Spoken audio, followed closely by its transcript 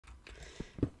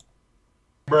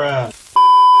Bruh.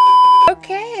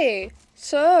 Okay,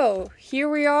 so here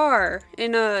we are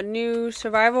in a new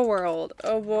survival world.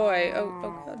 Oh boy, oh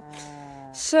god.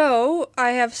 So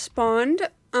I have spawned.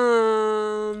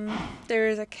 There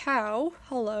is a cow.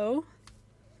 Hello.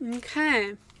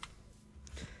 Okay.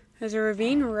 There's a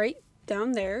ravine right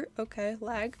down there. Okay,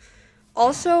 lag.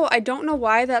 Also, I don't know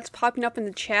why that's popping up in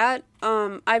the chat.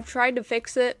 I've tried to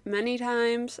fix it many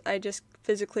times. I just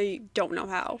physically don't know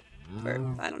how. Or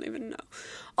I don't even know.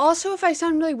 Also, if I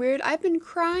sound really weird, I've been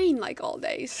crying like all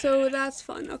day, so that's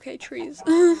fun. Okay, trees.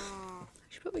 I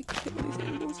should probably kill these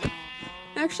animals.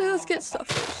 Actually, let's get stuff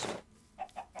first.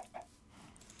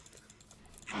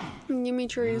 Give me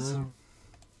trees.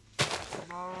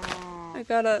 I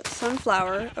got a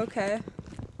sunflower. Okay.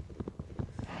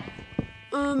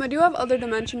 I do have other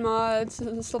dimension mods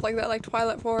and stuff like that, like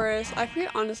Twilight Forest. I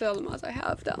forget honestly all the mods I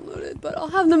have downloaded, but I'll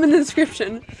have them in the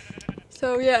description.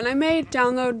 So yeah, and I may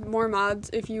download more mods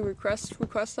if you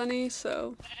request any,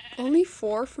 so. Only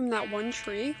 4 from that one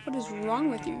tree? What is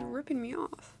wrong with you? You're ripping me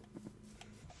off.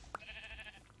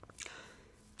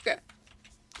 Okay.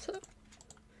 So.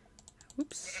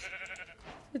 Oops.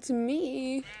 It's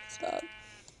me. Stop.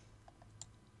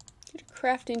 Get a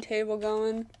crafting table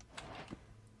going.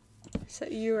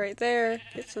 Set you right there.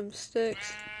 Get some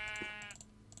sticks.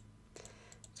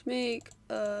 Let's make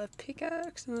a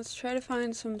pickaxe and let's try to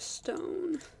find some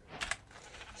stone.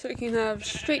 So we can have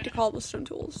straight to cobblestone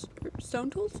tools. Or stone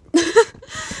tools?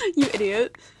 You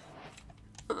idiot.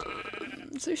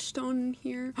 Is there stone in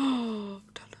here? Oh,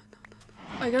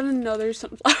 I got another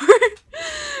sunflower.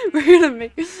 We're gonna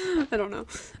make, I don't know.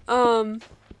 Oh.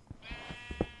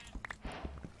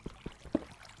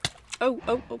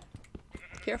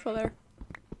 Careful there.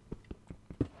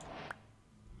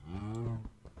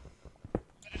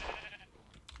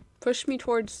 Push me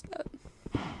towards that.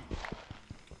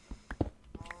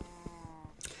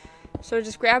 So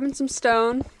just grabbing some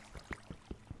stone.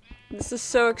 This is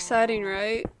so exciting,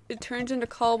 right? It turns into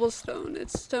cobblestone.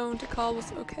 It's stone to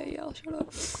cobblestone. Okay, yeah, I'll shut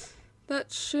up.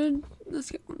 That should...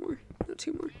 Let's get one more. No,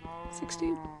 2 more.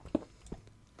 16.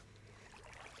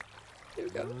 There we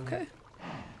go. Okay.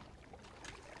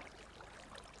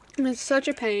 And it's such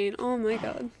a pain. Oh my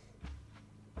god.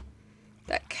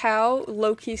 That cow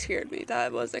low-key scared me.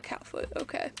 That was a cow foot.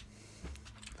 Okay.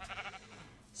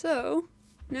 So,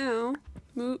 now,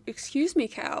 move. Excuse me,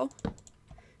 cow.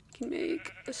 Can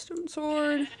make a stone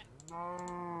sword.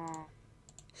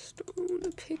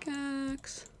 Stone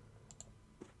pickaxe.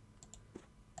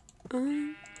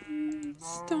 Stone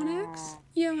axe?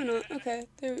 Yeah, why not? Okay.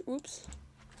 There. Whoops.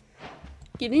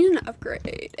 Getting an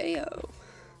upgrade. Ayo.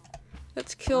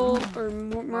 Let's kill or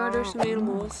murder some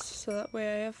animals so that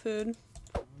way I have food.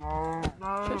 Should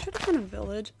I try to find a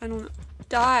village? I don't know.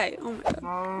 Die! Oh my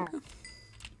god. Okay.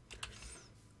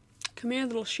 Come here,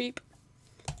 little sheep.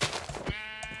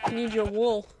 I need your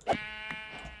wool.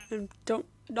 And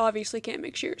obviously can't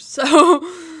make shears, so.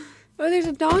 Oh, there's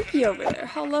a donkey over there.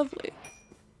 How lovely.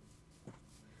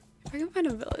 If I can find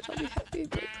a village, I'll be happy,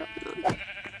 but probably not.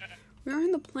 We are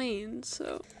in the plains,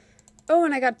 so. Oh,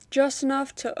 and I got just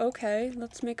enough to, okay,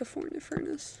 let's make a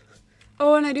furnace.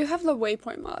 Oh, and I do have the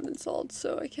waypoint mod installed,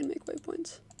 so I can make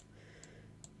waypoints.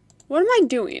 What am I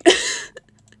doing?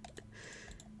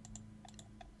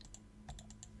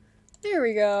 There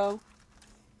we go.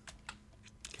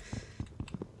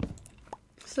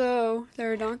 So,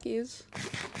 there are donkeys.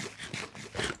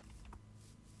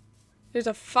 There's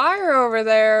a fire over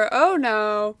there. Oh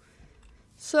no.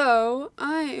 So,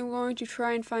 I am going to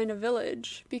try and find a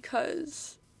village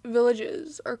because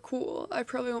villages are cool. I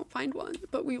probably won't find one,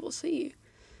 but we will see.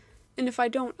 And if I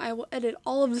don't, I will edit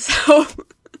all of this out.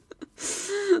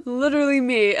 Literally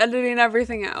me editing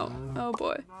everything out. Oh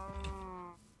boy.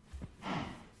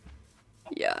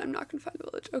 Yeah, I'm not gonna find a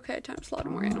village. Okay, time to slaughter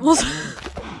more animals.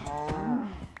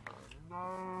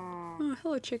 Oh,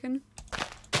 hello, chicken.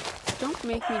 Don't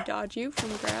make me dodge you from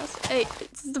grass. Hey,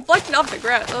 it's deflected off the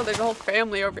grass. Oh, there's a whole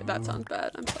family over here. That sounds bad.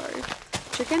 I'm sorry.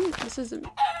 Chicken? This is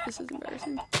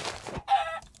embarrassing.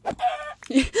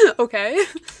 Okay.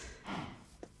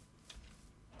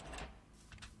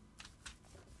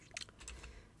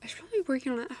 I should probably be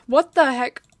working on it. What the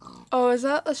heck? Oh, is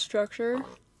that a structure?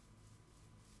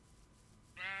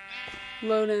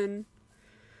 Load in.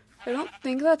 I don't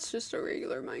think that's just a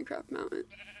regular Minecraft mountain.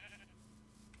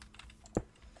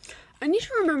 I need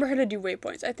to remember how to do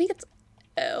waypoints. I think it's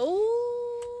L.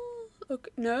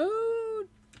 Okay, no.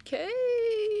 K.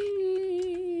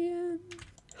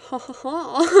 Ha ha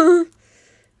ha.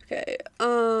 Okay.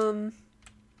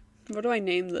 What do I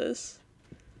name this?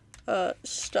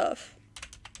 Stuff.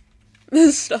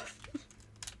 Stuff.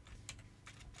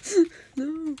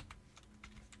 No.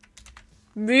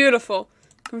 Beautiful.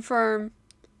 Confirm.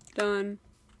 Done.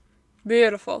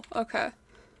 Beautiful. Okay.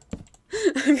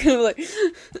 I'm gonna like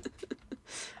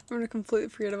I'm gonna completely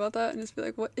forget about that and just be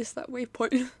like, what is that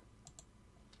waypoint?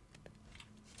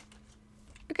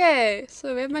 Okay,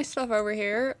 so we have my stuff over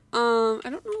here. I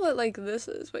don't know what like this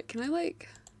is. Wait, can I like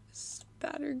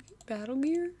battle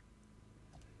gear?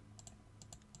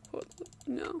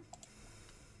 No.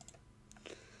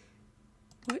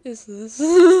 What is this?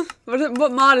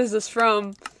 What mod is this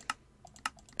from?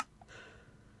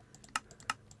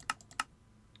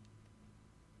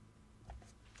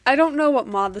 I don't know what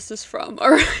mod this is from.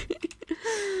 Alright.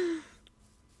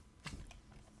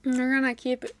 We're gonna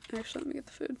keep it. Actually, let me get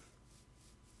the food.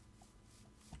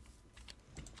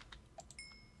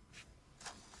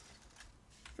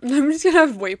 I'm just gonna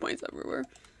have waypoints everywhere.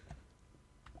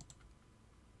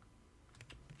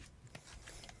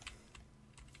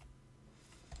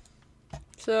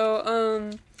 So,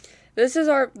 this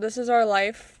is our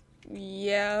life.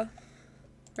 Yeah.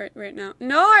 Right now.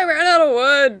 No, I ran out of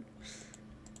wood!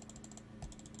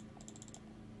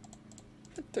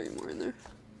 Put 3 more in there.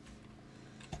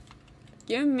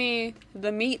 Give me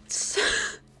the meats.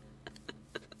 Is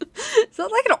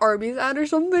that like an Arby's ad or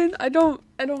something? I don't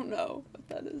know what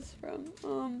that is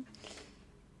from.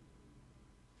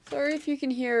 Sorry if you can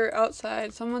hear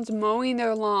outside. Someone's mowing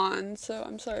their lawn, so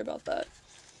I'm sorry about that.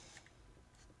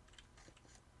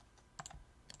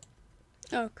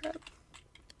 Oh crap.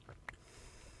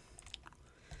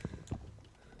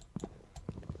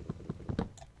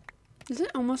 Is it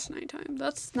almost nighttime?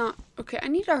 That's not okay. I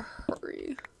need to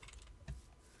hurry.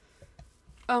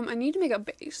 I need to make a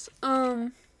base.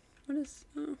 What is?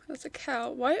 Oh, that's a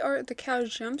cow. Why are the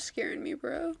cows jump scaring me,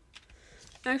 bro?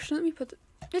 Actually, let me put the.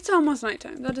 It's almost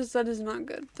nighttime. That is not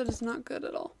good. That is not good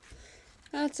at all.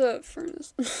 That's a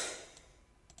furnace.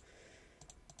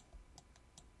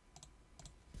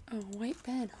 Oh, white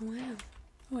bed. Oh, wow.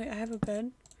 Oh, wait, I have a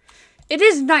bed. It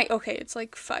is night. Okay, it's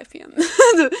like 5 p.m.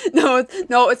 No,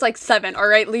 it's like 7. All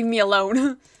right, leave me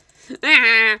alone.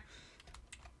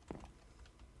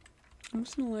 I'm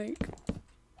just gonna like.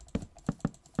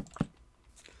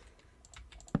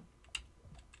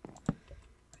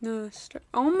 No,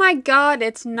 oh my god,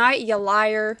 it's night, you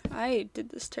liar. I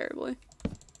did this terribly.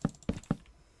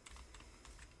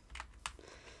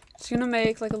 Just gonna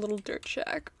make like a little dirt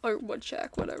shack or wood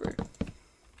shack, whatever.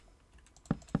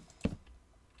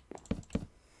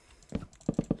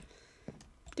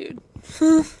 Dude.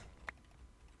 Okay,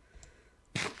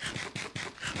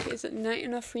 is it night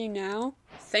enough for you now?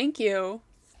 Thank you.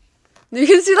 You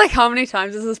can see like how many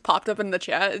times this has popped up in the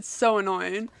chat. It's so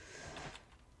annoying.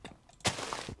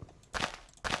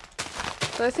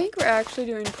 So I think we're actually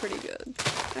doing pretty good.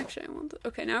 Actually, I want to.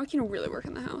 Okay, now we can really work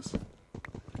in the house.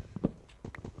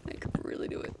 Like, really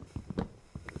do it.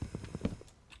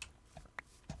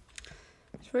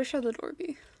 So where should the door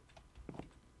be?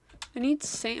 I need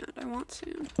sand. I want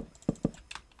sand.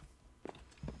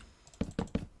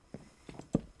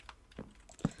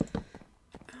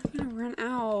 I'm gonna run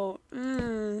out.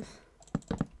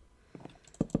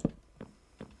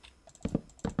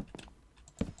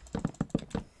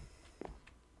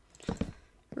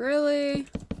 Really?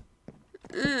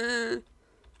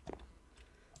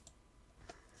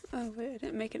 Oh wait, I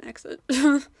didn't make an exit.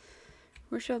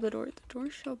 Where shall the door? The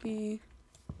door shall be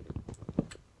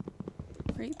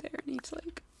right there. It needs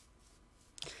like.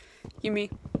 Give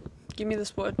me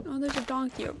this wood. Oh, there's a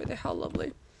donkey over there. How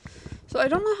lovely. So I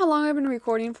don't know how long I've been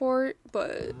recording for,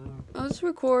 but I'll just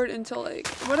record until like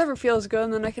whatever feels good,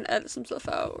 and then I can edit some stuff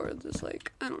out, or just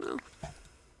like I don't know.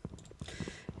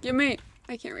 Give me.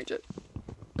 I can't reach it.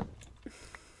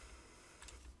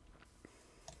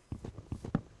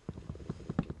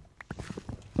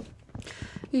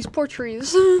 These poor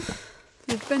trees.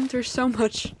 They've been through so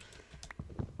much.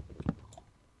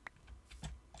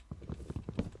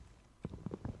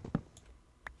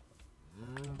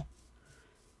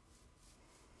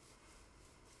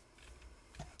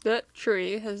 That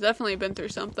tree has definitely been through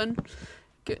something.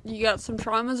 You got some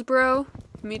traumas, bro?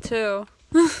 Me too.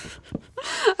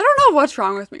 I don't know what's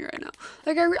wrong with me right now.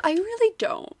 Like, I really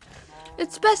don't.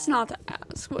 It's best not to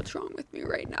ask what's wrong with me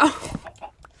right now.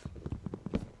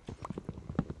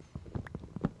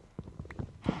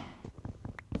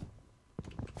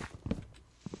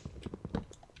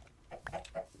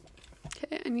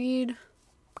 Okay, I need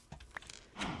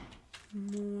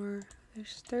more.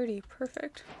 There's 30.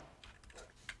 Perfect.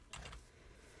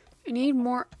 I need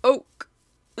more oak.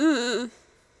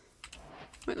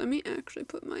 Wait, let me actually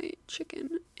put my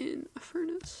chicken in a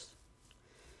furnace.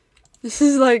 This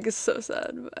is like so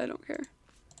sad, but I don't care.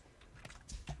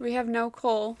 We have no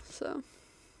coal, so.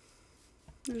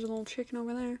 There's a little chicken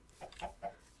over there.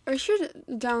 I should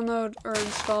download or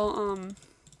install,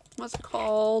 what's it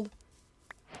called?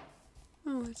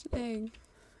 Oh, it's an egg.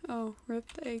 Oh,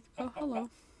 rip the egg. Oh, hello.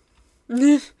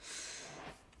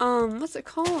 What's it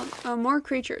called? More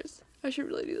creatures. I should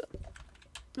really do that.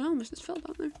 Oh, I almost just fell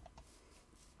down there.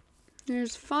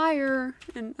 There's fire,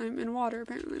 and I'm in water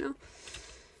apparently now.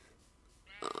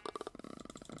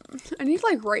 I need to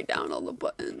like write down all the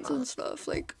buttons and stuff,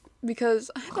 like,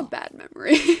 because I have a bad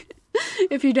memory,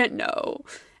 if you didn't know.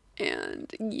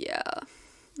 And yeah,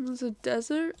 there's a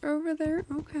desert over there.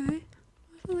 Okay,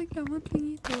 I like that one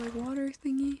thingy, the like water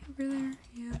thingy over there.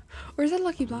 Yeah, or is that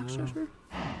Lucky Block Structure?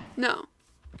 No,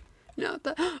 no.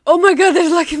 Oh my God,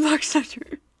 there's Lucky Block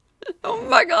Structure. Oh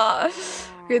my God.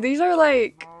 Okay, these are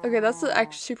like, okay, that's the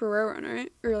actually super rare one,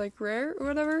 right? Or like rare or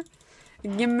whatever.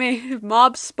 Give me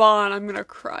mob spawn. I'm gonna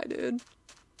cry, dude.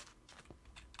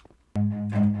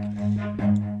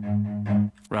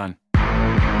 Run.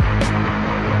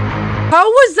 How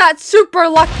was that super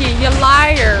lucky, you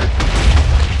liar?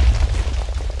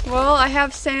 Well, I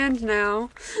have sand now.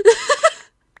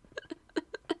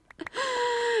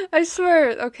 I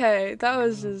swear, okay, that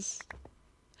was just...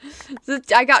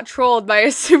 I got trolled by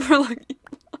a super lucky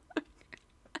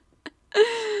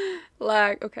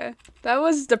lag. Okay, that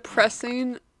was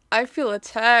depressing. I feel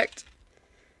attacked.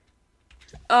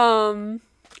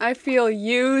 I feel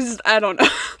used. I don't know.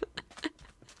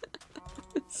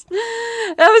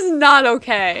 That was not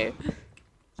okay.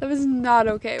 That was not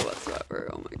okay whatsoever.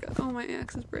 Oh my God. Oh, my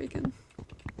axe is breaking.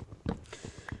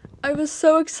 I was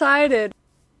so excited.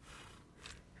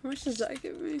 How much does that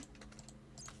give me? I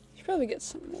should probably get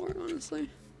some more, honestly.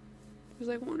 There's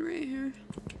like one right here.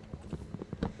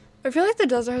 I feel like the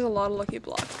desert has a lot of lucky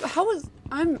blocks, but how was...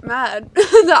 I'm mad.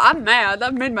 I'm mad.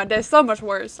 That made my day so much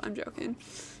worse. I'm joking.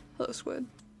 Hello, squid.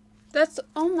 That's...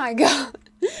 Oh my God.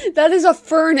 That is a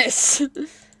furnace.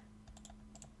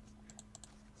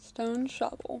 Stone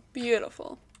shovel.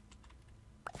 Beautiful.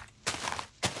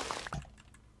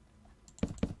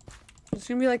 It's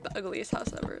gonna be like the ugliest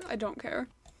house ever. I don't care.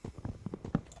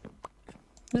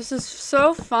 This is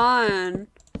so fun.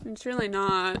 It's really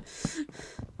not.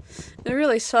 It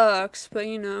really sucks, but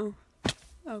you know.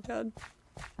 Oh God.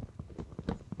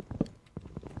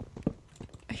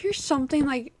 I hear something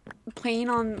like playing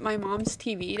on my mom's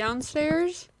TV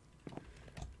downstairs.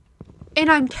 And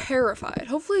I'm terrified.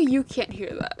 Hopefully you can't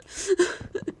hear that.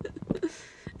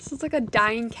 This is like a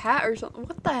dying cat or something.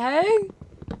 What the heck?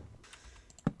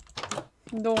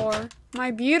 Door.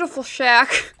 My beautiful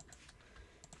shack.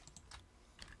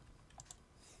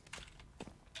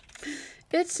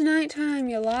 It's nighttime,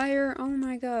 you liar. Oh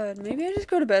my God. Maybe I just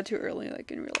go to bed too early, like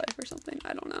in real life or something.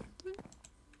 I don't know.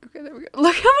 Okay, there we go.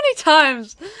 Look how many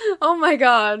times. Oh my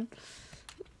God.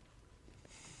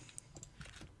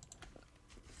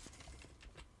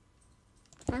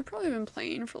 I've probably been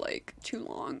playing for like too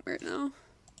long right now.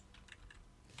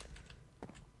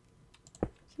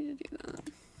 Need to do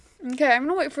that. Okay, I'm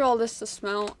gonna wait for all this to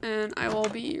smell and I will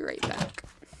be right back.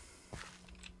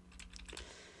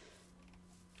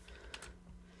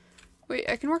 Wait,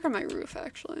 I can work on my roof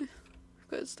actually,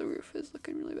 because the roof is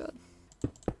looking really bad.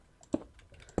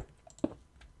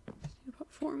 About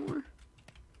 4 more.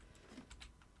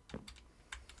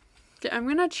 Okay, I'm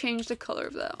gonna change the color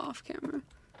of that off camera.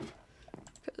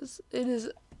 Because it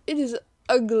is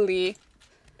ugly.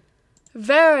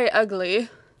 Very ugly.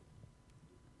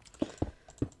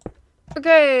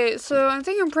 Okay, so I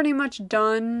think I'm pretty much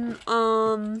done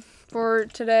for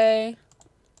today.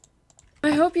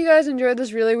 I hope you guys enjoyed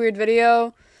this really weird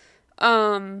video.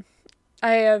 I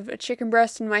have a chicken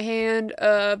breast in my hand.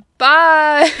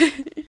 Bye!